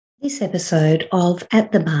This episode of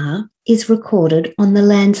At the Bar is recorded on the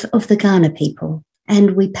lands of the Kaurna people,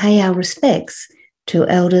 and we pay our respects to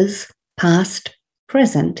elders past,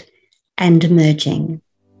 present, and emerging.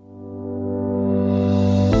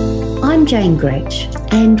 I'm Jane Gretsch,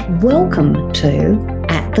 and welcome to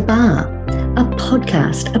At the Bar, a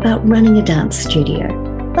podcast about running a dance studio,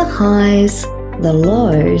 the highs, the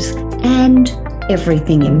lows, and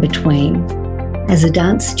everything in between. As a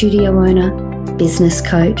dance studio owner, business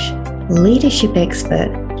coach, leadership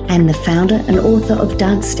expert, and the founder and author of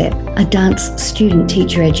Dance Step, a dance student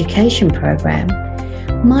teacher education program,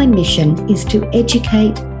 my mission is to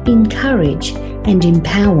educate, encourage, and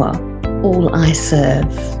empower all I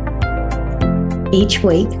serve. Each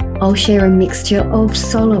week, I'll share a mixture of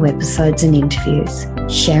solo episodes and interviews,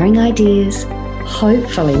 sharing ideas,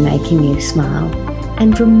 hopefully making you smile,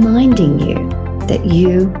 and reminding you that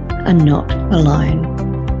you are not alone.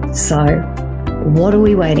 So, what are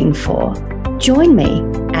we waiting for? Join me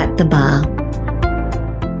at the bar.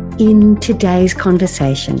 In today's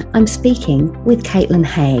conversation, I'm speaking with Caitlin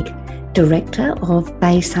Haig, Director of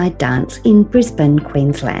Bayside Dance in Brisbane,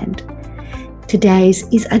 Queensland. Today's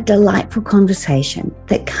is a delightful conversation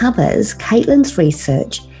that covers Caitlin's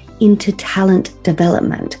research into talent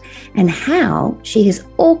development and how she has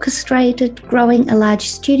orchestrated growing a large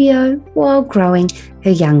studio while growing her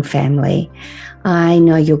young family. I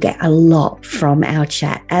know you'll get a lot from our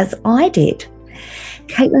chat, as I did.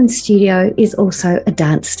 Caitlin's studio is also a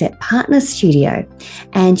Dance Step partner studio,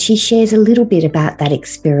 and she shares a little bit about that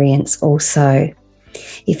experience also.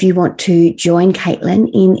 If you want to join Caitlin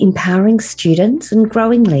in empowering students and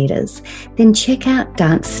growing leaders, then check out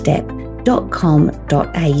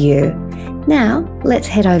dancestep.com.au. Now, let's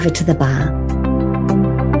head over to the bar.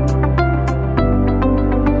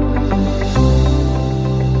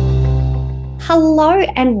 Hello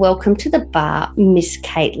and welcome to the bar, Miss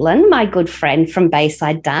Caitlin, my good friend from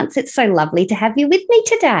Bayside Dance. It's so lovely to have you with me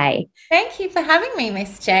today. Thank you for having me,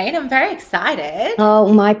 Miss Jane. I'm very excited.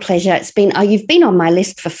 Oh, my pleasure. You've been on my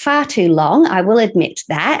list for far too long. I will admit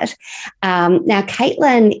that. Now,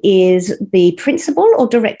 Caitlin is the principal or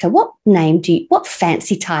director. What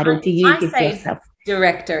fancy title do you give yourself?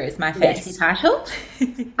 Director is my fancy title.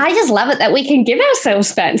 I just love it that we can give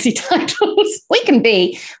ourselves fancy titles. We can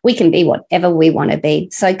be whatever we want to be.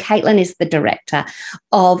 So Caitlin is the director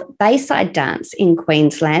of Bayside Dance in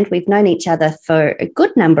Queensland. We've known each other for a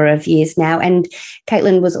good number of years now, and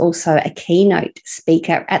Caitlin was also a keynote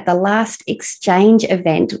speaker at the last exchange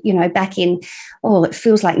event, back in, it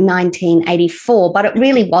feels like 1984, but it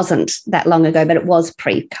really wasn't that long ago, but it was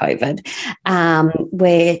pre-COVID,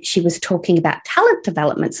 where she was talking about talent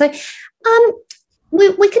development. So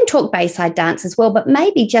we can talk Bayside Dance as well, but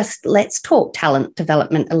maybe just let's talk talent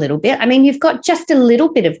development a little bit. I mean, you've got just a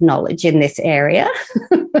little bit of knowledge in this area.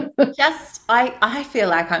 I feel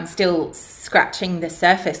like I'm still scratching the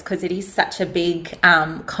surface because it is such a big,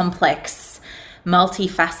 complex,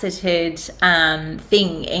 multifaceted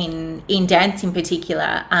thing in dance in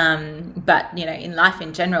particular, but in life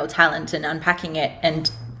in general, talent and unpacking it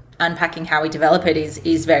and unpacking how we develop it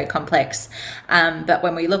is very complex. But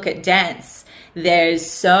when we look at dance, there's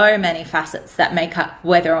so many facets that make up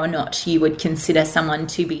whether or not you would consider someone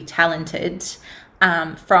to be talented,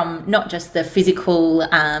 from not just the physical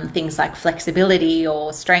things like flexibility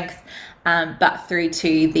or strength, but through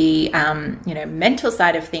to the mental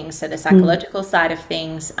side of things, so the psychological side of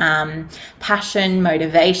things, passion,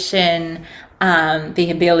 motivation,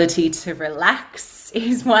 the ability to relax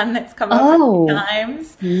is one that's come up a few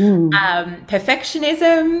times.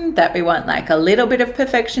 Perfectionism, that we want like a little bit of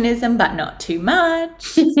perfectionism but not too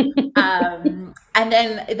much. And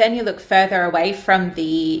then you look further away from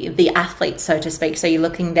the athlete, so to speak. So you're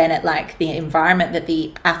looking then at like the environment that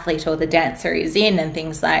the athlete or the dancer is in, and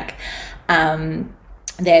things like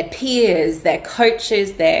their peers, their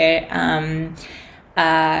coaches, the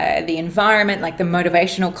environment, like the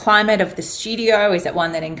motivational climate of the studio. Is it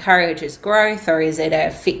one that encourages growth, or is it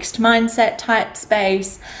a fixed mindset type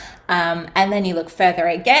space? And then you look further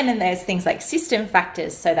again, and there's things like system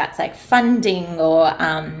factors. So that's like funding or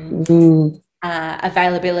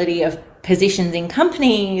availability of positions in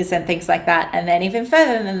companies and things like that. And then even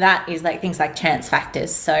further than that is like things like chance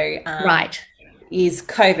factors. So right. Is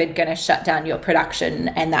COVID going to shut down your production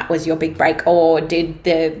and that was your big break? Or did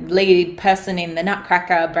the lead person in the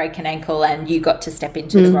Nutcracker break an ankle and you got to step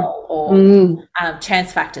into the role? Or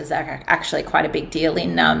chance factors are actually quite a big deal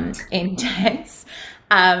in dance.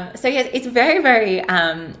 So yeah, it's very, very,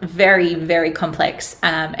 very, very complex,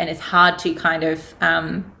 and it's hard to kind of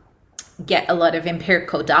get a lot of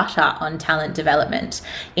empirical data on talent development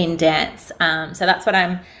in dance. So that's what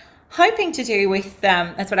I'm hoping to do with,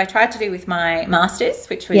 that's what I tried to do with my master's,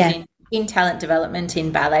 which was in talent development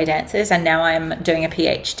in ballet dancers, and now I'm doing a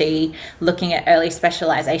PhD looking at early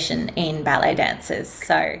specialisation in ballet dancers.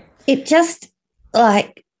 So it just,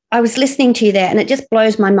 like, I was listening to you there and it just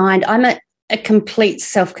blows my mind. I'm a complete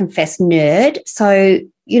self-confessed nerd. So,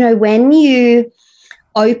 you know, when you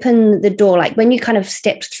open the door, like when you kind of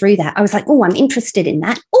stepped through that, I was like, oh, I'm interested in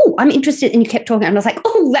that. Oh, I'm interested. And you kept talking and I was like,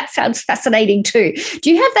 oh, that sounds fascinating too.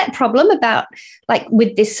 Do you have that problem about, like,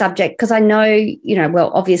 with this subject? Because I know, you know,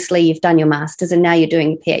 well, obviously you've done your master's and now you're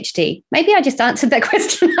doing a PhD. Maybe I just answered that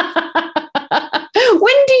question.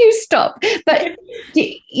 When do you stop? But,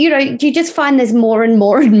 you know, do you just find there's more and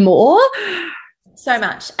more and more? So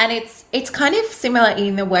much. And it's kind of similar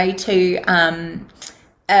in the way to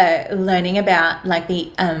learning about, like,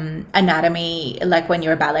 the anatomy, like when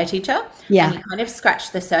you're a ballet teacher. Yeah. And you kind of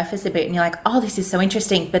scratch the surface a bit and you're like, oh, this is so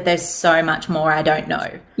interesting, but there's so much more I don't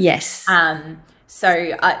know. Yes. So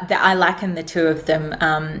I liken the two of them.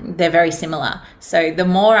 They're very similar. So the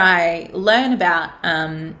more I learn about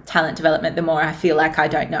talent development, the more I feel like I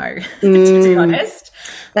don't know, to be honest.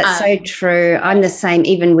 That's so true. I'm the same,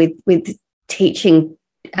 even with teaching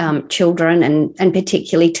children and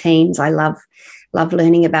particularly teens. I love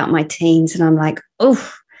learning about my teens, and I'm like,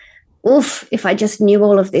 oof, if I just knew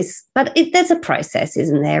all of this. But there's a process,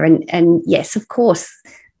 isn't there? And yes, of course,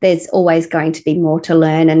 there's always going to be more to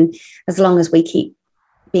learn. And as long as we keep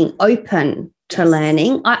being open to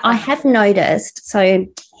learning, I have noticed, so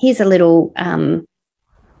here's a little, I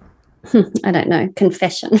don't know,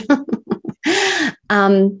 confession.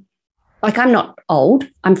 Like, I'm not old.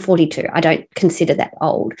 I'm 42. I don't consider that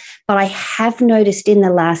old. But I have noticed in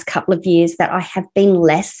the last couple of years that I have been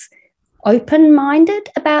less open-minded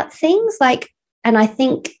about things. Like, and I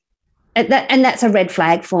think that's a red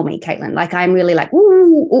flag for me, Caitlin. Like, I'm really like,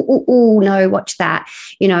 ooh, no, watch that.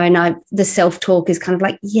 You know, and the self-talk is kind of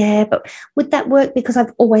like, yeah, but would that work? Because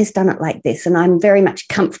I've always done it like this and I'm very much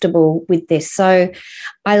comfortable with this. So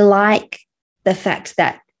I like the fact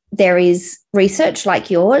that there is research like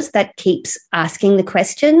yours that keeps asking the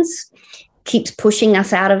questions, keeps pushing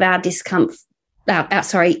us out of our discomfort,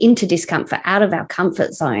 into discomfort, out of our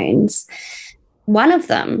comfort zones. One of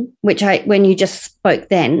them, which when you just spoke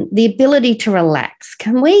then, the ability to relax.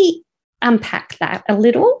 Can we unpack that a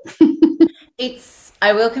little?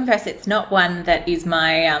 I will confess, it's not one that is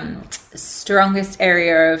my strongest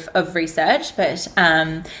area of research, but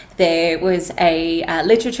there was a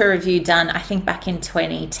literature review done, I think, back in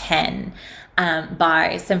 2010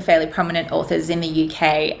 by some fairly prominent authors in the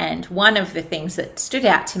UK. And one of the things that stood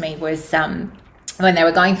out to me was when they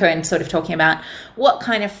were going through and sort of talking about what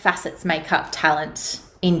kind of facets make up talent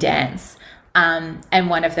in dance. And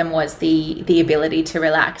one of them was the ability to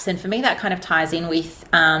relax. And for me, that kind of ties in with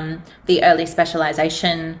the early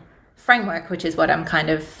specialization framework, which is what I'm kind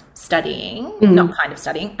of studying, not kind of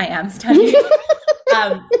studying, I am studying,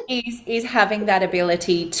 is having that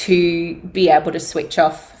ability to be able to switch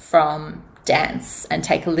off from dance and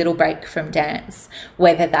take a little break from dance,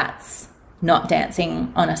 whether that's not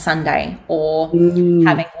dancing on a Sunday or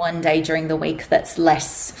having one day during the week that's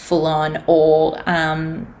less full on, or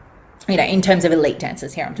you know, in terms of elite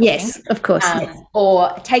dancers here I'm talking. Yes, of course. Yes.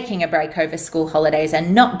 Or taking a break over school holidays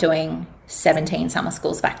and not doing 17 summer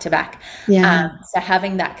schools back to back. Yeah. So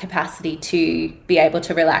having that capacity to be able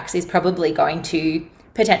to relax is probably going to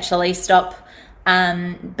potentially stop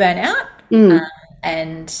burnout.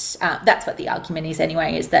 And that's what the argument is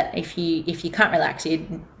anyway, is that if you can't relax, you're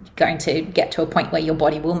going to get to a point where your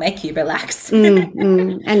body will make you relax.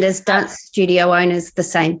 And as dance studio owners, the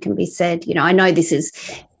same can be said. You know, I know this is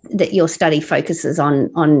that your study focuses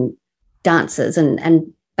on dancers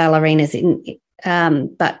and ballerinas,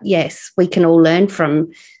 but yes, we can all learn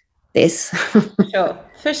from this.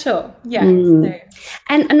 For sure. Yeah. So.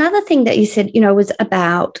 And another thing that you said, you know, was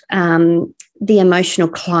about the emotional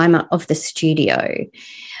climate of the studio.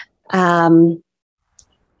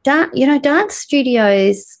 Dance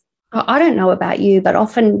studios, I don't know about you, but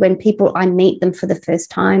often when I meet them for the first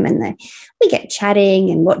time and we get chatting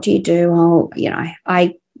and what do you do? Oh, you know,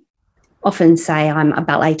 I often say I'm a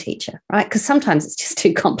ballet teacher, right? Because sometimes it's just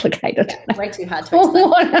too complicated. Yeah, way too hard to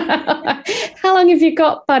explain. How long have you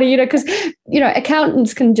got, buddy? You know, because, you know,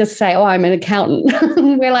 accountants can just say, oh, I'm an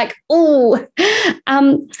accountant. We're like, oh,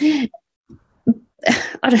 I'm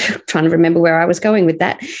trying to remember where I was going with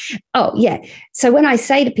that. Oh, yeah. So when I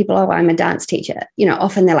say to people, oh, I'm a dance teacher, you know,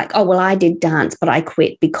 often they're like, oh, well, I did dance, but I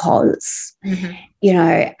quit because, you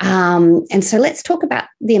know, and so let's talk about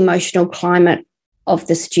the emotional climate of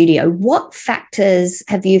the studio. What factors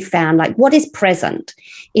have you found, like what is present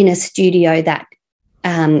in a studio that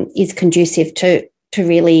is conducive to to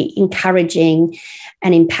really encouraging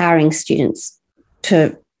and empowering students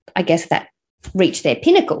to, I guess, that reach their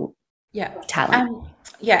pinnacle talent.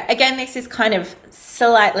 Again, this is kind of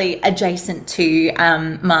slightly adjacent to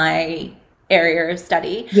my area of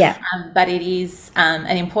study, but it is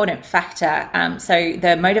an important factor. So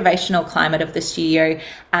the motivational climate of the studio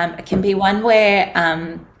can be one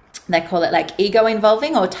where they call it like ego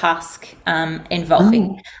involving or task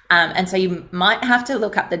involving. And so you might have to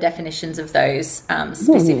look up the definitions of those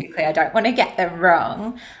specifically. I don't want to get them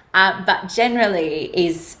wrong. But generally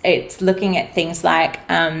it's looking at things like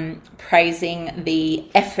praising the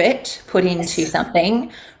effort put into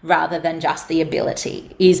something rather than just the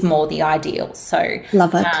ability is more the ideal. So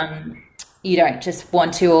love it. You don't just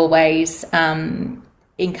want to always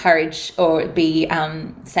encourage or be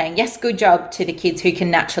saying, yes, good job to the kids who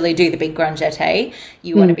can naturally do the big grand jeté.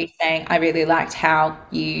 You want to be saying, I really liked how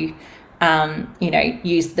you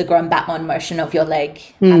use the grand battement motion of your leg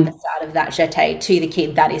at the start of that jeté to the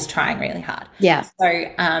kid that is trying really hard. Yeah.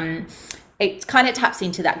 So it kind of taps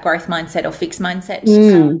into that growth mindset or fixed mindset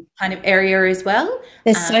kind of area as well.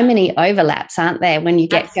 There's so many overlaps, aren't there? When you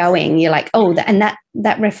get going, you're like, and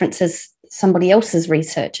that references somebody else's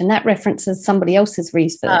research and that references somebody else's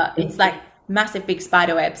research. It's like massive big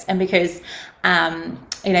spider webs. And because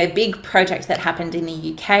a big project that happened in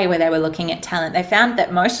the UK where they were looking at talent, they found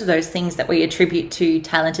that most of those things that we attribute to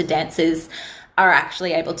talented dancers are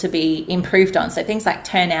actually able to be improved on. So things like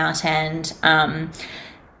turnout and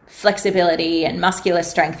flexibility and muscular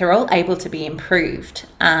strength are all able to be improved.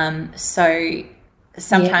 So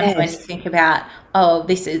sometimes when you think about,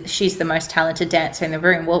 she's the most talented dancer in the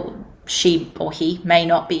room, well, she or he may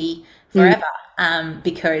not be forever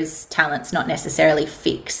because talent's not necessarily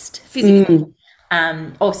fixed physically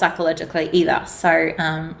or psychologically either. So,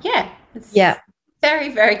 it's very,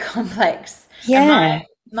 very complex. Yeah.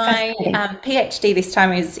 My PhD this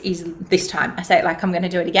time is this time. I say it like I'm going to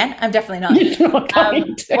do it again. I'm definitely not.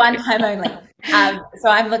 One time only. So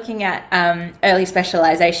I'm looking at early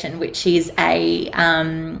specialization, which is a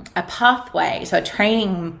pathway, so a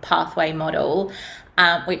training pathway model,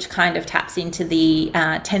 which kind of taps into the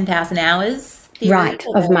 10,000 hours theory.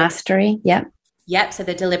 Of mastery. Yep. So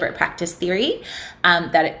the deliberate practice theory,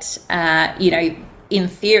 that it, in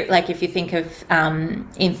theory, like if you think of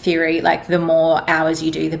in theory, like the more hours you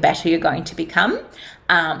do, the better you're going to become.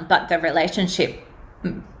 But the relationship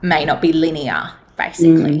may not be linear,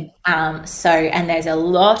 basically. And there's a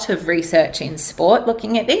lot of research in sport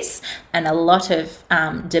looking at this and a lot of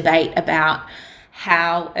debate about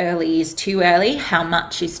how early is too early, how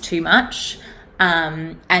much is too much.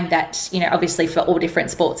 And that, obviously for all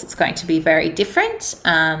different sports, it's going to be very different.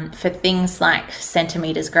 For things like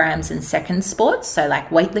centimeters, grams and seconds sports, so like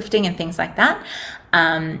weightlifting and things like that,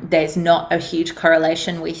 there's not a huge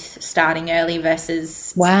correlation with starting early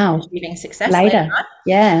versus achieving success later.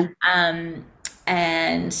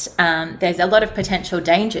 And there's a lot of potential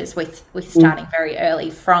dangers with starting very early,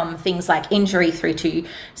 from things like injury through to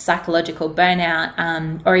psychological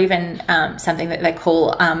burnout, or even something that they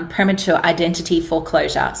call premature identity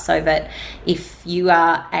foreclosure. So that if you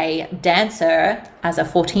are a dancer as a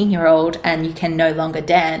 14-year-old and you can no longer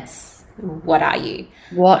dance, what are you?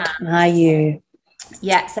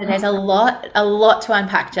 Yeah, so there's a lot to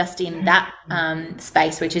unpack just in that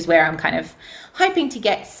space, which is where I'm kind of hoping to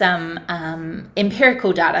get some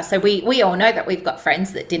empirical data. So we all know that we've got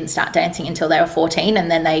friends that didn't start dancing until they were 14 and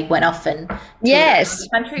then they went off and toured the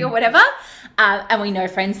country or whatever. And we know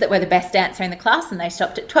friends that were the best dancer in the class and they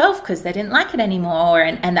stopped at 12 because they didn't like it anymore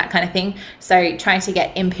and that kind of thing. So trying to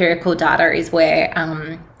get empirical data is where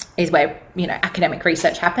academic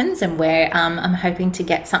research happens, and where I'm hoping to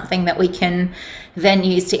get something that we can then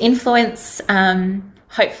use to influence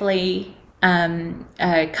hopefully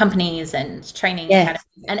companies and training academies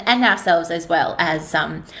and ourselves as well as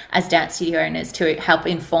dance studio owners, to help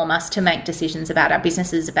inform us to make decisions about our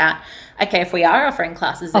businesses about, okay, if we are offering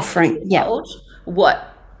classes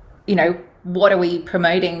what are we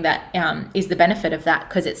promoting that is the benefit of that?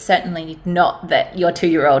 Because it's certainly not that your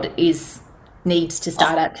 2-year-old needs to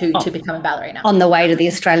start at 2 to become a ballerina. On the way to the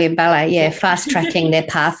Australian Ballet, fast-tracking their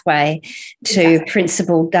pathway to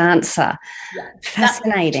principal dancer. Yeah.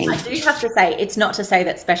 Fascinating. I do have to say, it's not to say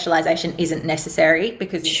that specialisation isn't necessary,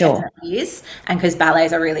 because it definitely is, and because ballet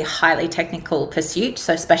is a really highly technical pursuit,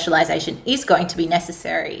 so specialisation is going to be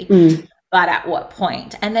necessary. But at what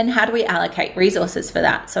point? And then how do we allocate resources for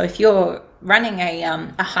that? So if you're running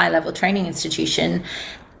a high-level training institution,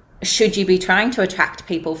 should you be trying to attract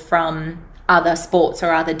people from other sports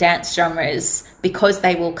or other dance genres because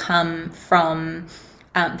they will come from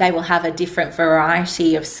they will have a different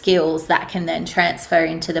variety of skills that can then transfer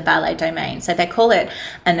into the ballet domain. So they call it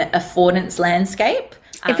an affordance landscape.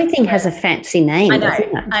 Everything has a fancy name,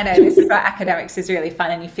 doesn't it? I know. This is why academics is really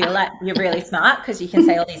fun, and you feel like you're really smart because you can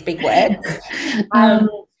say all these big words.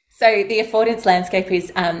 So the affordance landscape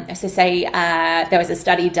is, so say there was a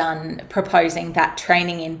study done proposing that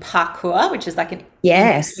training in parkour, which is like an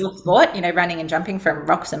individual sport, you know, running and jumping from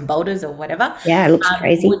rocks and boulders or whatever. Yeah, it looks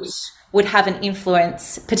crazy. Which would have an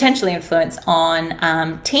influence, potentially influence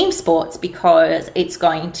on team sports, because it's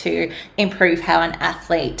going to improve how an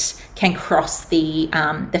athlete can cross the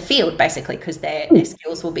field, basically, because their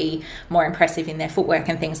skills will be more impressive in their footwork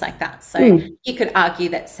and things like that. So you could argue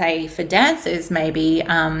that, say, for dancers, maybe,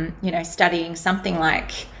 you know, studying something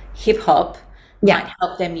like hip hop might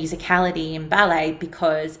help their musicality in ballet,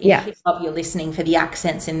 because in hip hop you're listening for the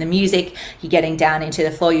accents in the music, you're getting down into the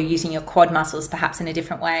floor, you're using your quad muscles perhaps in a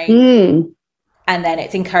different way, and then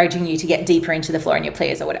it's encouraging you to get deeper into the floor in your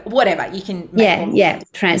pliers or whatever. You can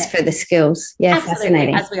transfer the skills. Absolutely,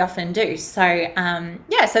 fascinating, as we often do. So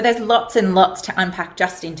so there's lots and lots to unpack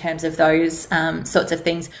just in terms of those sorts of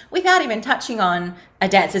things, without even touching on a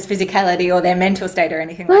dancer's physicality or their mental state or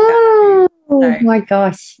anything like that. Oh my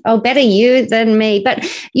gosh. Oh, better you than me. But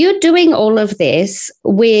you're doing all of this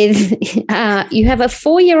with, you have a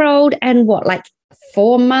 4-year-old and what, like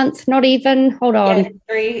 4 months, not even, hold on.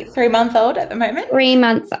 Yeah, 3-month-old at the moment.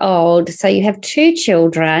 3-month-old. So you have 2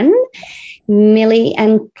 children, Millie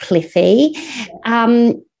and Cliffy.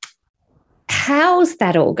 How's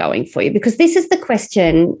that all going for you? Because this is the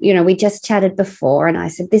question, you know, we just chatted before and I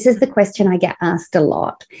said, this is the question I get asked a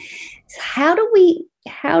lot. So how do we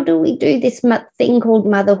do this thing called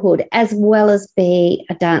motherhood as well as be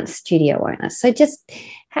a dance studio owner? So just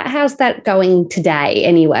how's that going today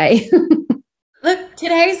anyway? Look,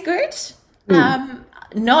 today's good.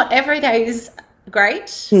 Not every day is great.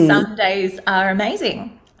 Some days are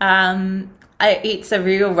amazing. It's a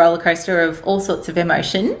real roller coaster of all sorts of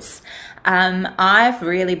emotions. I've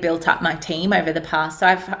really built up my team over the past. So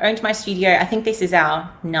I've owned my studio. I think this is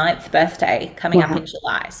our 9th birthday coming up in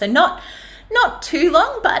July. So not too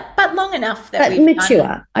long, but long enough that we've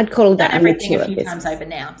mature. I'd call that everything mature a few times over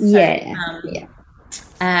now. So,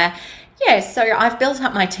 so I've built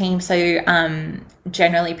up my team. So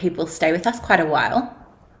generally people stay with us quite a while,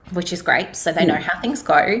 which is great. So they know how things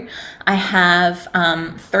go. I have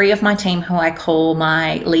 3 of my team who I call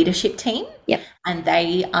my leadership team. Yep. And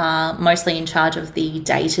they are mostly in charge of the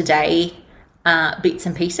day-to-day bits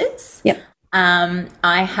and pieces. Yep.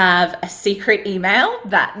 I have a secret email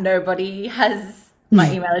that nobody has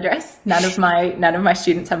my email address. None of my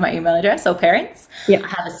students have my email address, or parents. Yep. I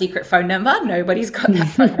have a secret phone number. Nobody's got that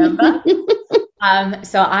phone number.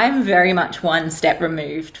 So I'm very much one step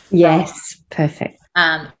removed from perfect.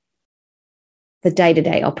 The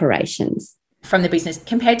day-to-day operations. From the business,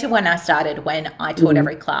 compared to when I started, when I taught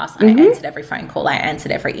every class, I answered every phone call, I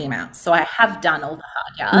answered every email. So I have done all the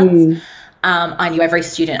hard yards. I knew every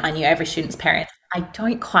student. I knew every student's parents. I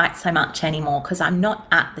don't quite so much anymore because I'm not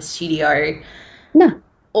at the studio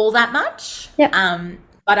all that much. Yep.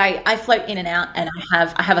 But I float in and out, and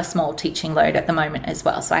I have a small teaching load at the moment as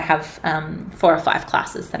well. So I have 4 or 5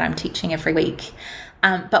 classes that I'm teaching every week.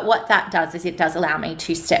 But what that does is it does allow me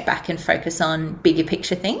to step back and focus on bigger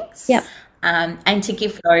picture things. Yep. And to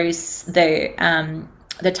give those the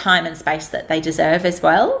time and space that they deserve as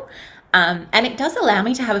well. And it does allow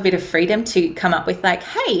me to have a bit of freedom to come up with, like,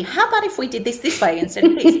 hey, how about if we did this way instead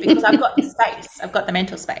of this? Because I've got the space. I've got the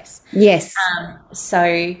mental space. Yes.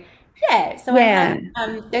 I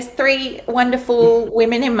have, there's 3 wonderful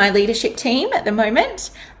women in my leadership team at the moment.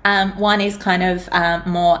 One is kind of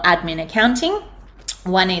more admin accounting.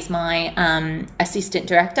 One is my assistant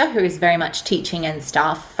director, who is very much teaching and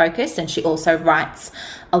staff focused, and she also writes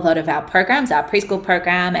a lot of our programs, our preschool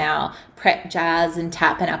program, our prep jazz and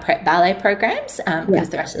tap, and our prep ballet programs, because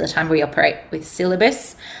the rest of the time we operate with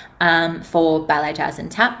syllabus for ballet, jazz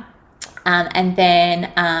and tap. And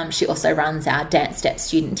then she also runs our Dance Step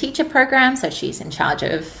student teacher program, so she's in charge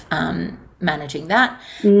of managing that.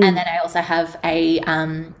 And then I also have a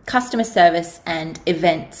customer service and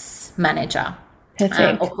events manager.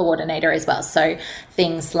 Or coordinator as well. So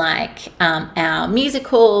things like our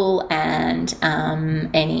musical and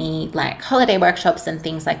any like holiday workshops and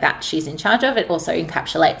things like that, she's in charge of. It also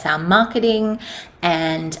encapsulates our marketing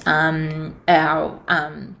and our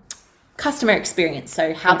customer experience,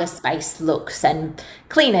 so how the space looks and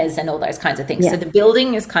cleaners and all those kinds of things. So the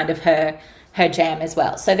building is kind of her her jam as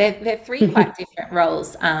well. So they're three quite different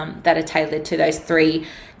roles that are tailored to those three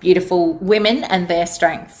beautiful women and their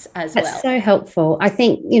strengths as well. That's so helpful. I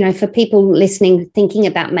think, for people listening, thinking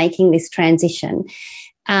about making this transition,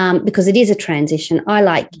 because it is a transition. I,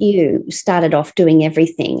 like you, started off doing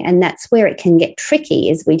everything, and that's where it can get tricky,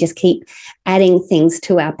 is we just keep adding things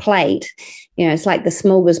to our plate. It's like the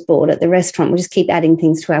smorgasbord at the restaurant. We just keep adding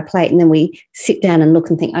things to our plate, and then we sit down and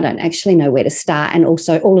look and think, I don't actually know where to start. And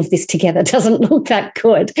also all of this together doesn't look that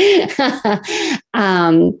good.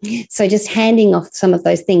 So just handing off some of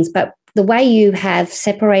those things. But the way you have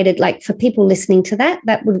separated, like for people listening to that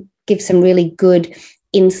would give some really good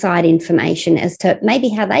inside information as to maybe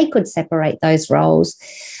how they could separate those roles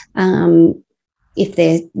if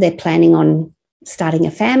they're planning on starting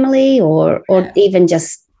a family or even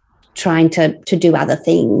just trying to do other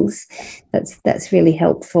things. That's really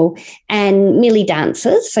helpful. And Millie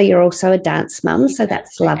dances, so you're also a dance mum, so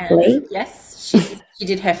that's lovely. Yes, she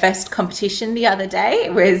did her first competition the other day.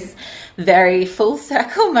 It was very full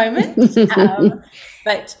circle moment.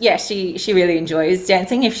 But yeah, she really enjoys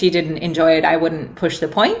dancing. If she didn't enjoy it, I wouldn't push the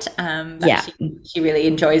point. But she really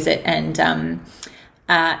enjoys it and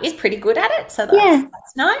is pretty good at it. So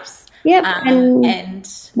that's nice. Yep. And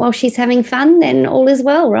while she's having fun, then all is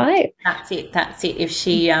well, right? That's it. If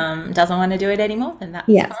she doesn't want to do it anymore, then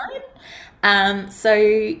that's fine.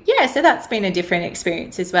 So that's been a different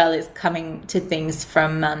experience as well, as coming to things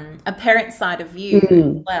from a parent's side of view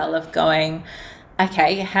as well, of going,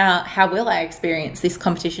 okay, how will I experience this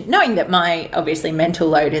competition? Knowing that my, obviously, mental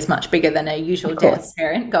load is much bigger than a usual dance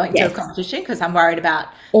parent going to a competition, because I'm worried about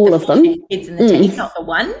all of them, kids in the team, not the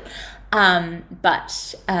one. Going,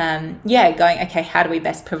 okay, how do we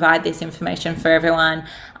best provide this information for everyone?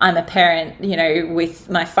 I'm a parent, with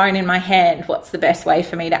my phone in my hand, what's the best way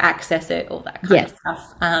for me to access it? All that kind of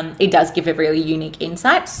stuff. It does give a really unique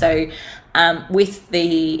insight. So with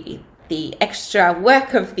the extra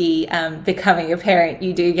work of the becoming a parent,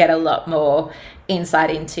 you do get a lot more insight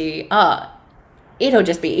into, it'll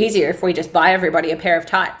just be easier if we just buy everybody a pair of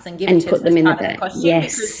tights and give it to put them in the bag.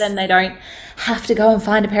 Yes, because then they don't have to go and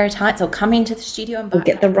find a pair of tights or come into the studio and buy or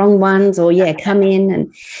get the wrong ones, or come in.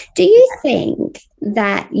 And do you think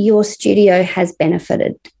that your studio has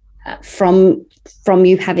benefited from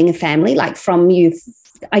you having a family, like from you?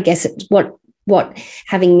 I guess it's what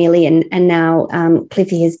having Millie and now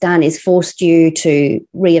Cliffy has done is forced you to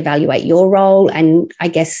reevaluate your role and, I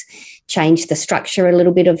guess, change the structure a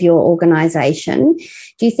little bit of your organisation.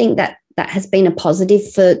 Do you think that has been a positive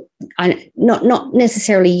for not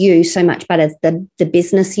necessarily you so much, but as the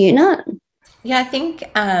business unit? Yeah, I think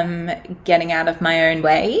getting out of my own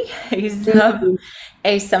way is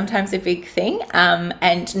sometimes a big thing,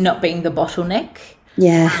 and not being the bottleneck.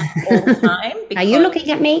 All the time. Are you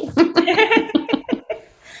looking at me?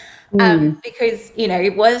 Because,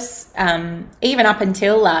 it was even up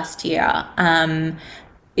until last year,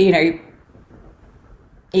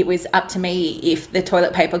 it was up to me if the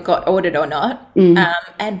toilet paper got ordered or not,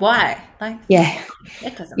 and why.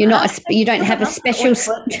 It doesn't matter. You don't have a special.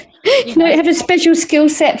 You don't have a special skill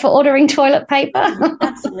set for ordering toilet paper.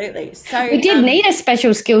 Absolutely. So we did need a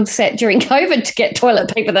special skill set during COVID to get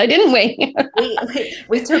toilet paper, though, didn't we?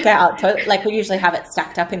 we took out toilet, like we usually have it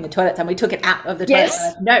stacked up in the toilets, and we took it out of the toilet.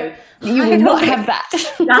 Yes. No, you will not have that.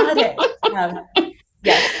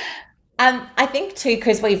 Yes. I think too,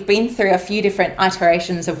 because we've been through a few different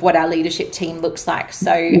iterations of what our leadership team looks like.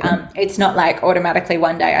 So it's not like automatically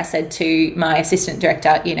one day I said to my assistant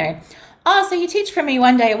director, so you teach for me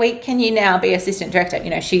one day a week, can you now be assistant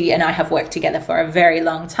director? She and I have worked together for a very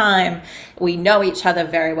long time. We know each other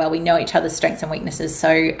very well. We know each other's strengths and weaknesses.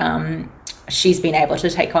 So she's been able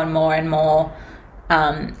to take on more and more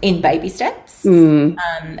in baby steps. And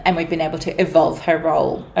we've been able to evolve her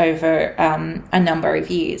role over a number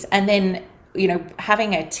of years. And then,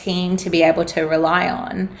 having a team to be able to rely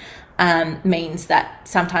on means that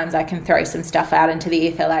sometimes I can throw some stuff out into the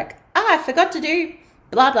ether like, I forgot to do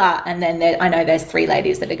blah, blah. And then I know there's 3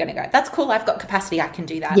 ladies that are going to go, that's cool, I've got capacity, I can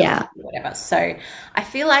do that. Yeah. Whatever. So I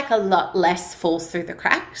feel like a lot less falls through the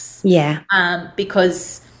cracks. Yeah.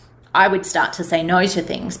 Because I would start to say no to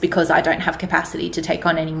things because I don't have capacity to take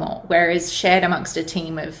on anymore. Whereas shared amongst a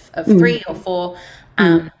team of 3 or 4,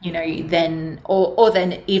 then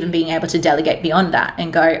even being able to delegate beyond that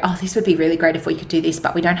and go, this would be really great if we could do this,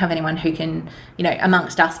 but we don't have anyone who can,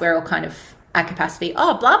 amongst us, we're all kind of at capacity.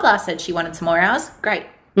 Blah, blah said she wanted some more hours. Great. Off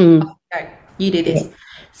you go. You do this. Yeah.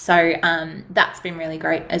 So that's been really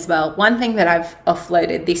great as well. One thing that I've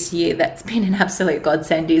offloaded this year that's been an absolute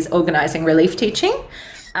godsend is organising relief teaching.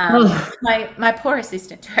 My poor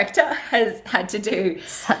assistant director has had to do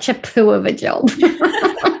such a poo of a job.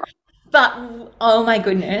 But oh my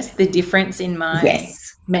goodness, the difference in my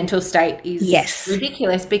Yes. mental state is Yes.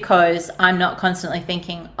 ridiculous, because I'm not constantly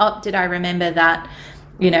thinking, oh, did I remember that,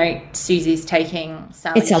 Susie's taking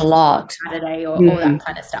Sally It's a lot. Saturday, or all that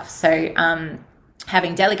kind of stuff. So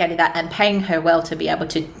having delegated that and paying her well to be able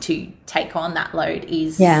to take on that load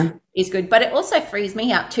is good. But it also frees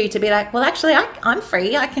me up too, to be like, well, actually, I'm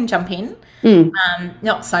free. I can jump in.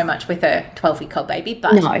 Not so much with a 12-week-old baby,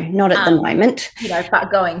 but no, not at the moment.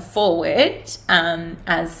 But going forward,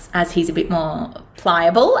 as he's a bit more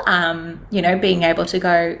pliable, being able to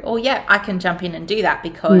go, oh yeah, I can jump in and do that,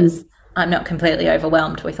 because I'm not completely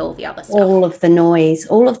overwhelmed with all the other stuff. All of the noise.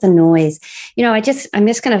 I'm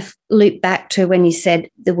just going to loop back to when you said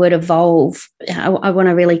the word evolve. I want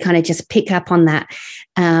to really kind of just pick up on that.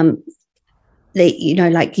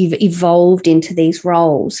 Like you've evolved into these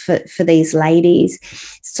roles for these ladies.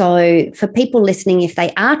 So for people listening, if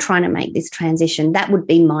they are trying to make this transition, that would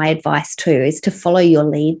be my advice too, is to follow your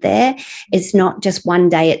lead there. It's not just one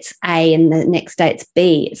day it's A and the next day it's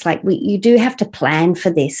B. It's like you do have to plan for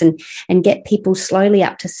this and get people slowly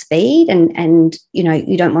up to speed, and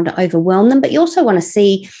you don't want to overwhelm them, but you also want to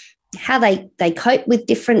see how they cope with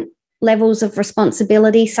different levels of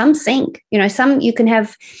responsibility. Some sink, some you can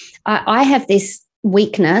have. I have this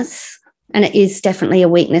weakness, and it is definitely a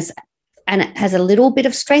weakness, and it has a little bit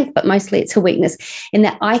of strength, but mostly it's a weakness, in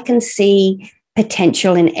that I can see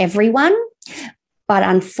potential in everyone. But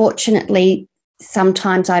unfortunately,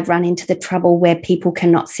 sometimes I've run into the trouble where people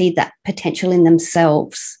cannot see that potential in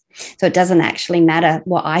themselves. So it doesn't actually matter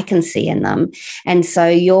what I can see in them. And so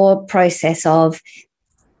your process of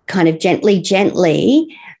kind of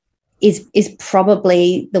gently is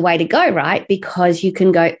probably the way to go, right? Because you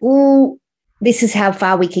can go, oh, this is how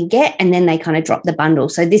far we can get, and then they kind of drop the bundle.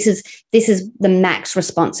 So this is the max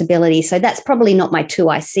responsibility. So that's probably not my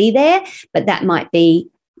 2IC there, but that might be,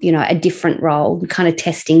 a different role, kind of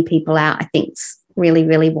testing people out. I think it's really,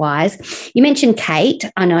 really wise. You mentioned Kate.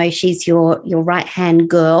 I know she's your right-hand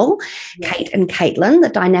girl, yes. Kate and Caitlin, the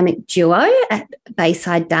dynamic duo at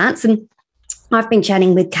Bayside Dance. And I've been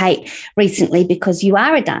chatting with Kate recently because you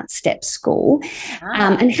are a dance step school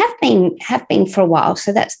and have been for a while.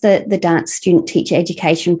 So that's the dance student teacher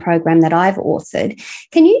education program that I've authored.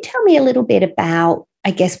 Can you tell me a little bit about,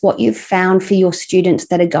 I guess, what you've found for your students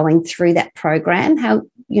that are going through that program? How,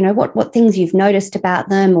 what things you've noticed about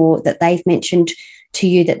them, or that they've mentioned to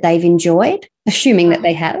you that they've enjoyed, assuming that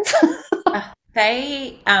they have?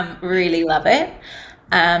 They really love it.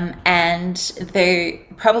 And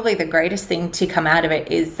probably the greatest thing to come out of it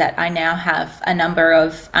is that I now have a number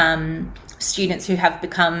of students who have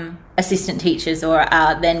become assistant teachers, or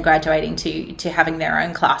are then graduating to having their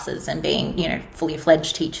own classes and being, fully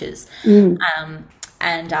fledged teachers,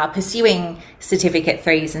 and are pursuing Certificate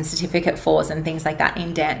 3s and Certificate 4s and things like that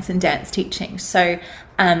in dance and dance teaching. So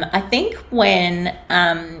I think when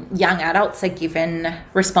young adults are given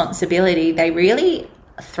responsibility, they really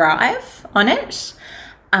thrive on it.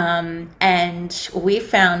 And we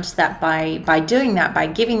found that by doing that, by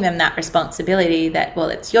giving them that responsibility, that, well,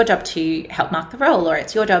 it's your job to help mark the roll, or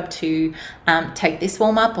it's your job to take this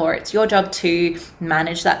warm up, or it's your job to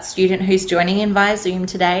manage that student who's joining in via Zoom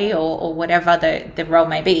today, or whatever the role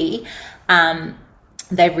may be.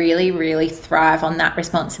 They really, really thrive on that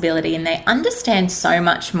responsibility, and they understand so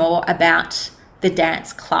much more about the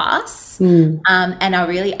dance class, and are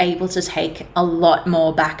really able to take a lot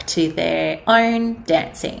more back to their own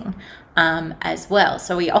dancing as well.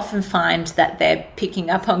 So we often find that they're picking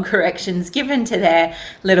up on corrections given to their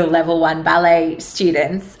little level 1 ballet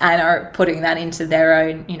students, and are putting that into their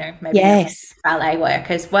own, maybe ballet work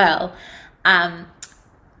as well.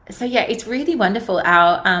 So yeah, it's really wonderful.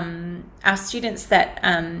 Our students that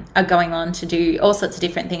are going on to do all sorts of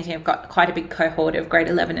different things. We've got quite a big cohort of grade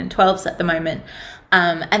 11 and 12s at the moment,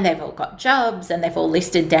 and they've all got jobs, and they've all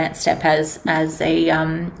listed Dance Step as a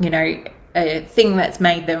a thing that's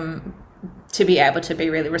made them to be able to be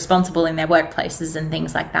really responsible in their workplaces and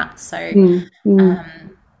things like that. So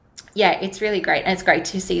yeah, it's really great, and it's great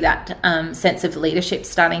to see that sense of leadership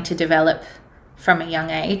starting to develop from a young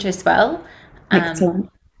age as well. Excellent.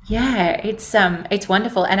 Yeah, it's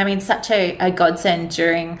wonderful. And I mean, such a godsend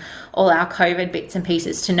during all our COVID bits and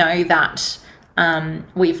pieces to know that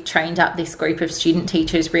we've trained up this group of student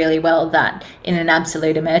teachers really well, that in an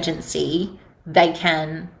absolute emergency, they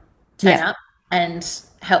can turn up and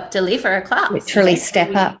help deliver a class. Literally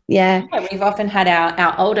step up. Yeah. We've often had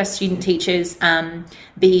our older student teachers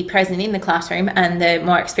be present in the classroom, and the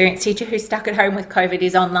more experienced teacher who's stuck at home with COVID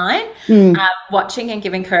is online watching and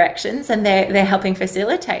giving corrections, and they're helping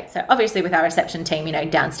facilitate. So obviously with our reception team,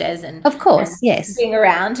 downstairs and of course, yes, being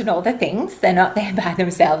around and all the things, they're not there by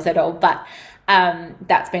themselves at all. But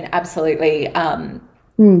that's been absolutely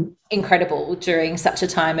incredible during such a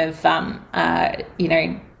time of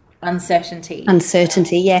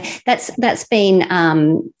uncertainty. Yeah, that's been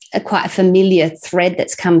quite a familiar thread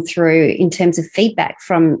that's come through in terms of feedback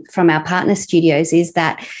from our partner studios, is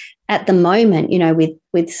that at the moment,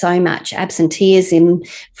 with so much absenteeism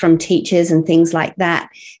from teachers and things like that,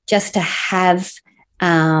 just to have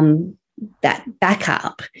that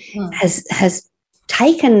backup has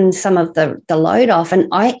taken some of the load off, and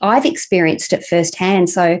I've experienced it firsthand.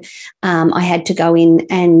 So I had to go in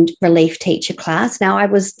and relief teach a class. Now, I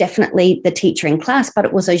was definitely the teacher in class, but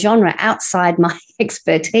it was a genre outside my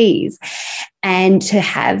expertise, and to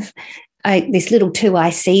have this little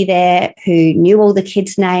 2IC there who knew all the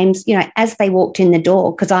kids' names, as they walked in the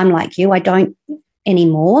door, because I'm like you, I don't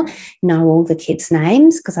anymore know all the kids'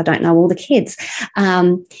 names because I don't know all the kids.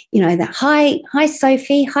 That hi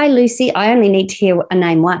Sophie, hi Lucy. I only need to hear a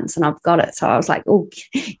name once and I've got it. So I was like, oh,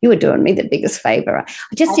 you were doing me the biggest favor.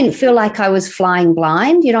 I just didn't feel like I was flying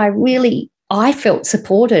blind. I felt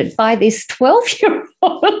supported by this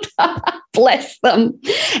 12-year-old. Bless them.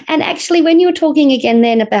 And actually, when you were talking again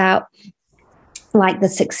then about like the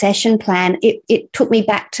succession plan, it took me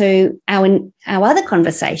back to our other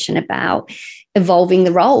conversation about evolving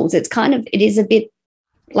the roles. It is a bit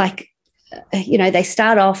like, they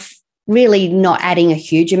start off really not adding a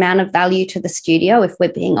huge amount of value to the studio, if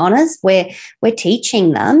we're being honest. We're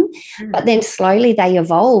teaching them, but then slowly they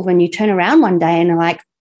evolve, and you turn around one day and are like,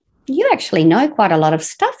 you actually know quite a lot of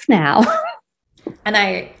stuff now.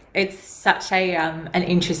 And it's such an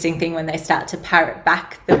interesting thing when they start to parrot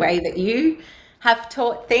back the way that you have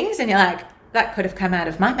taught things, and you're like, that could have come out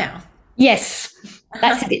of my mouth. Yes,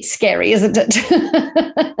 that's a bit scary, isn't it?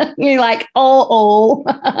 You're like, oh,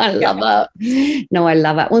 I love it. No, I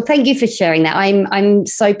love it. Well, thank you for sharing that. I'm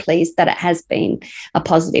so pleased that it has been a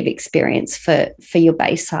positive experience for your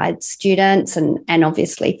Bayside students and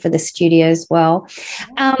obviously for the studio as well.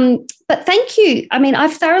 But thank you. I mean,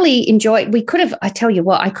 I've thoroughly enjoyed. I tell you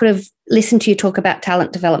what, I could have listened to you talk about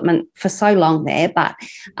talent development for so long there, but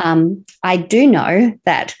I do know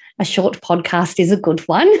that a short podcast is a good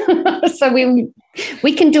one. So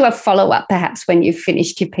we can do a follow-up perhaps when you've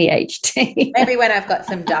finished your PhD. Maybe when I've got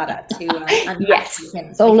some data to yes,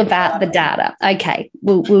 it's all about the data. Okay,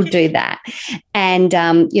 we'll do that. And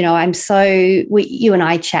you and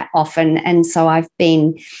I chat often, and so I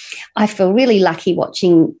feel really lucky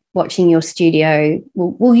watching your studio.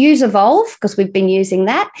 We'll use Evolve because we've been using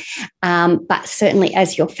that, but certainly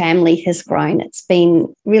as your family has grown, it's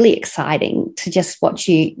been really exciting to just watch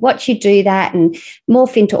you do that and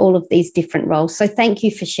morph into all of these different roles. So thank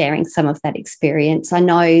you for sharing some of that experience. I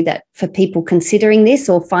know that for people considering this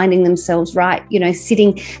or finding themselves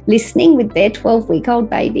sitting listening with their 12-week-old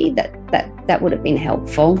baby, that would have been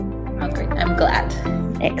helpful. Oh, great. I'm glad.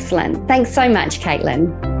 Excellent. Thanks so much,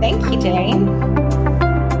 Caitlin. Thank you, Jane.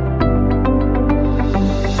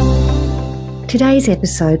 Today's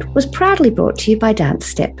episode was proudly brought to you by Dance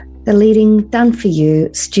Step, the leading done-for-you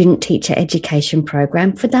student-teacher education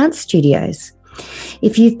program for dance studios.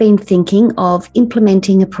 If you've been thinking of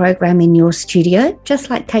implementing a program in your studio, just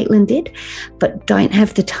like Caitlin did, but don't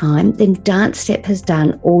have the time, then Dance Step has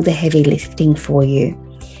done all the heavy lifting for you.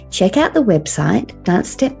 Check out the website,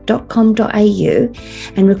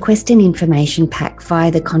 dancestep.com.au, and request an information pack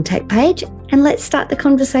via the contact page, and let's start the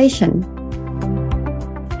conversation.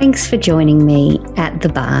 Thanks for joining me at the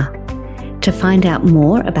bar. To find out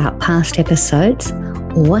more about past episodes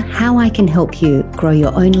or how I can help you grow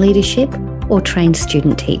your own leadership or train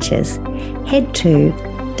student teachers, head to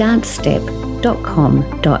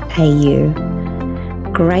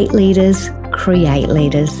dancestep.com.au. Great leaders create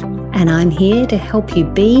leaders, and I'm here to help you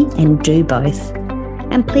be and do both.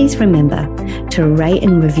 And please remember to rate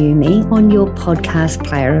and review me on your podcast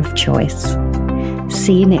player of choice.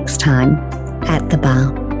 See you next time at the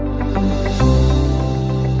bar.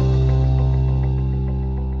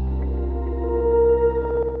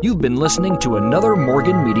 You've been listening to another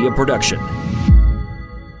Morgan Media production.